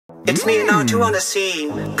It's me and R2 on the scene,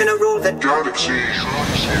 gonna rule the galaxy.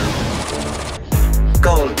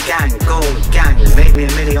 Gold gang, made me a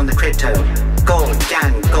milli on the crypto. Gold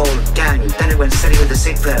gang, then it went steady with the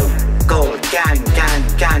sick flow. Gold gang,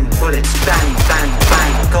 bullets bang, bang,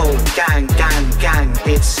 bang. Gold gang,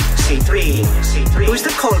 it's C3. Who's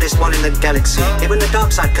the coldest one in the galaxy? Even the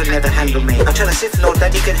dark side could never handle me. I'll tell a Sith Lord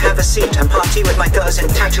that he can have a seat and party with my girls in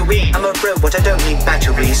Tatooine. I'm a robot, I don't need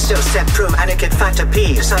batteries. Still step through Anakin Fanta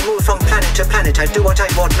Peas. I move from planet to planet, I do what I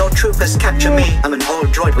want, no troopers capture me. I'm an old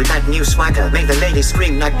droid with that new swagger, make the ladies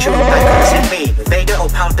scream like Chewbacca. Is it me, Vader or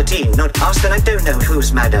Palpatine? Not asked and I don't know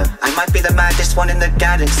who's madder. I might be the maddest one in the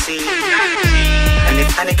galaxy. And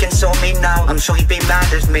if Anakin saw me now, I'm sure he'd be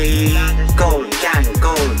mad at me. Gold gang,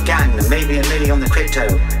 maybe a milli on the crypto.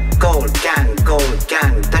 Gold gang,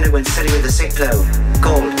 then it went steady with the sick flow.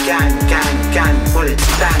 Gold gang, bullets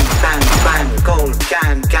bang, bang, bang. Gold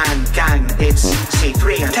gang, it's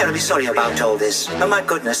C3. I'm terribly sorry about all this. Oh my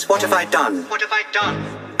goodness, what have I done?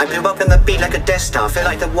 I blew up in the beat like a Death Star, feel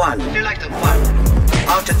like the one.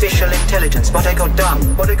 Artificial intelligence, but I got dumb.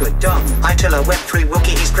 I tell a Web3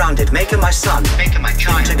 Wookiee he's grounded, make him my son.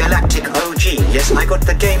 Intergalactic OG, yes I got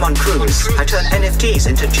the game on cruise. I turn NFTs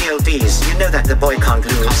into GLDs, you know that the boy can't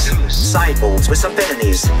lose. Sideboards with some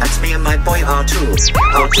villainies, that's me and my boy R2.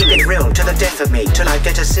 I'll keep it real to the death of me, till I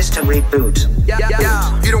get a system reboot.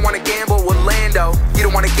 Yeah. You don't wanna gamble with Lando, you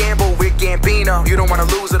don't wanna gamble with Gambino. You don't wanna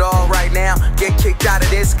lose it all right now, get kicked out of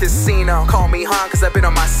this casino. Call me Han cause I've been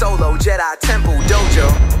on my solo Jedi Temple Dojo.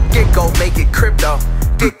 Get gold, make it crypto.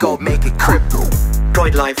 Get gold, make it crypto.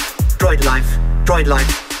 Droid life,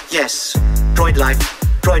 yes. Droid life.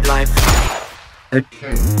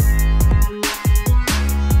 Okay.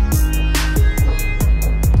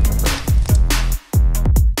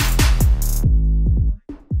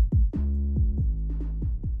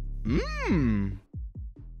 Mmm.